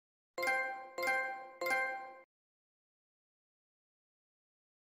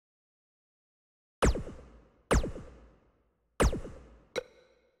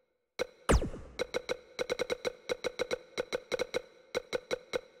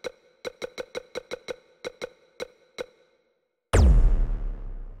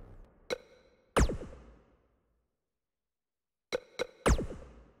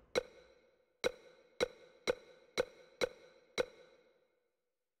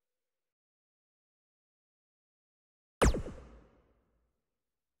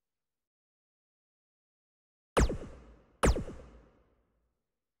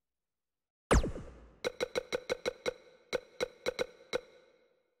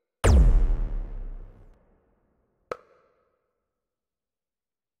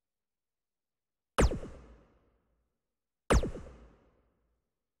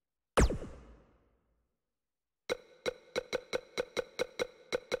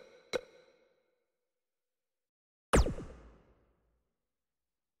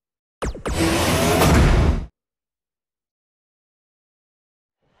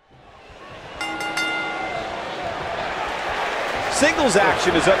Singles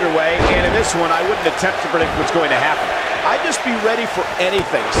action is underway, and in this one, I wouldn't attempt to predict what's going to happen. I'd just be ready for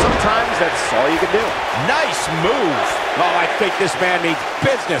anything. Sometimes that's all you can do. Nice move. Oh, I think this man means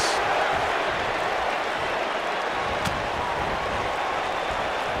business.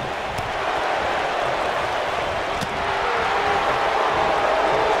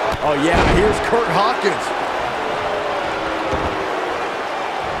 Oh, yeah, here's Kurt Hawkins.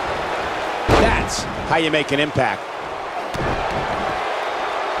 That's how you make an impact.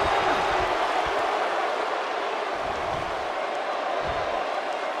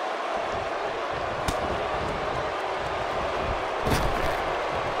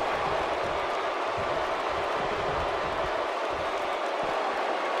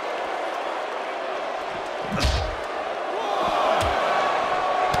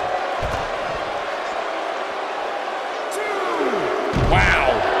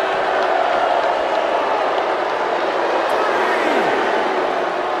 Wow.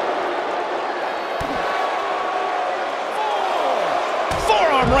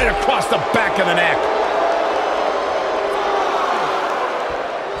 Forearm right across the back of the neck.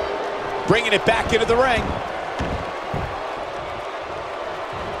 Bringing it back into the ring.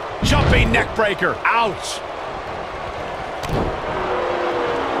 Jumping neck breaker. Ouch.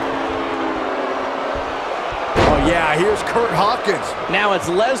 Yeah, here's Kurt Hawkins. Now it's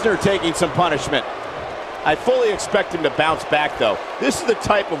Lesnar taking some punishment. I fully expect him to bounce back, though. This is the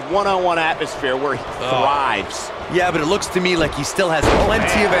type of one-on-one atmosphere where he thrives. Yeah, but it looks to me like he still has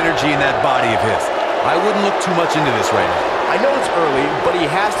plenty of energy in that body of his. I wouldn't look too much into this right now. I know it's early, but he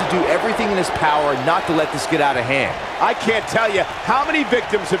has to do everything in his power not to let this get out of hand. I can't tell you how many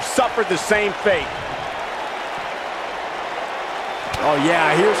victims have suffered the same fate. Oh,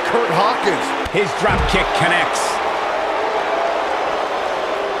 yeah, here's Kurt Hawkins. His drop kick connects.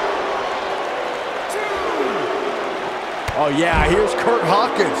 Oh, yeah, here's Kurt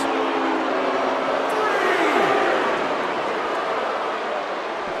Hawkins.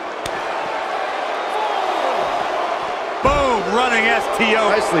 Boom, running STO.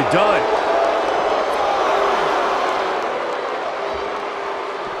 Nicely done.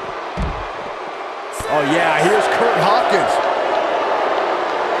 Oh, yeah, here's Kurt Hawkins.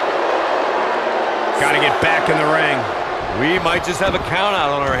 Got to get back in the ring. We might just have a count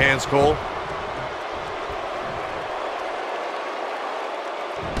out on our hands, Cole.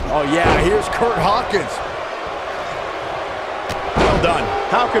 Oh, yeah, here's Kurt Hawkins. Well done.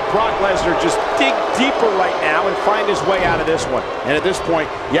 How could Brock Lesnar just dig deeper right now and find his way out of this one? And at this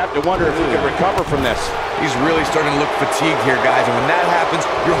point, you have to wonder if he can recover from this. He's really starting to look fatigued here, guys, and when that happens,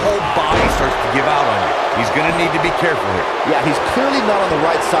 your whole body starts to give out on you. He's going to need to be careful here. Yeah, he's clearly not on the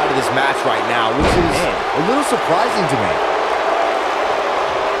right side of this match right now, which is a little surprising to me.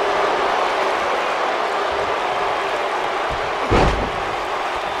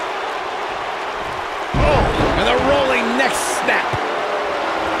 And the rolling neck snap.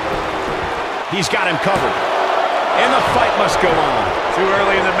 He's got him covered. And the fight must go on. Too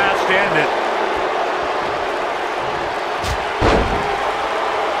early in the match to end it.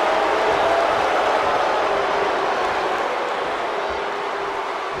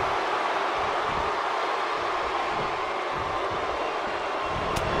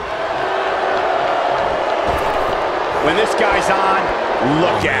 When this guy's on,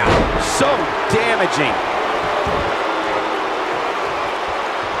 look out. So damaging.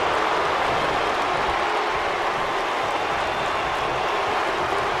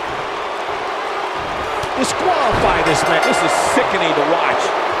 Disqualify this man. This is sickening to watch.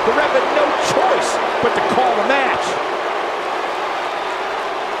 The ref had no choice but to call the match.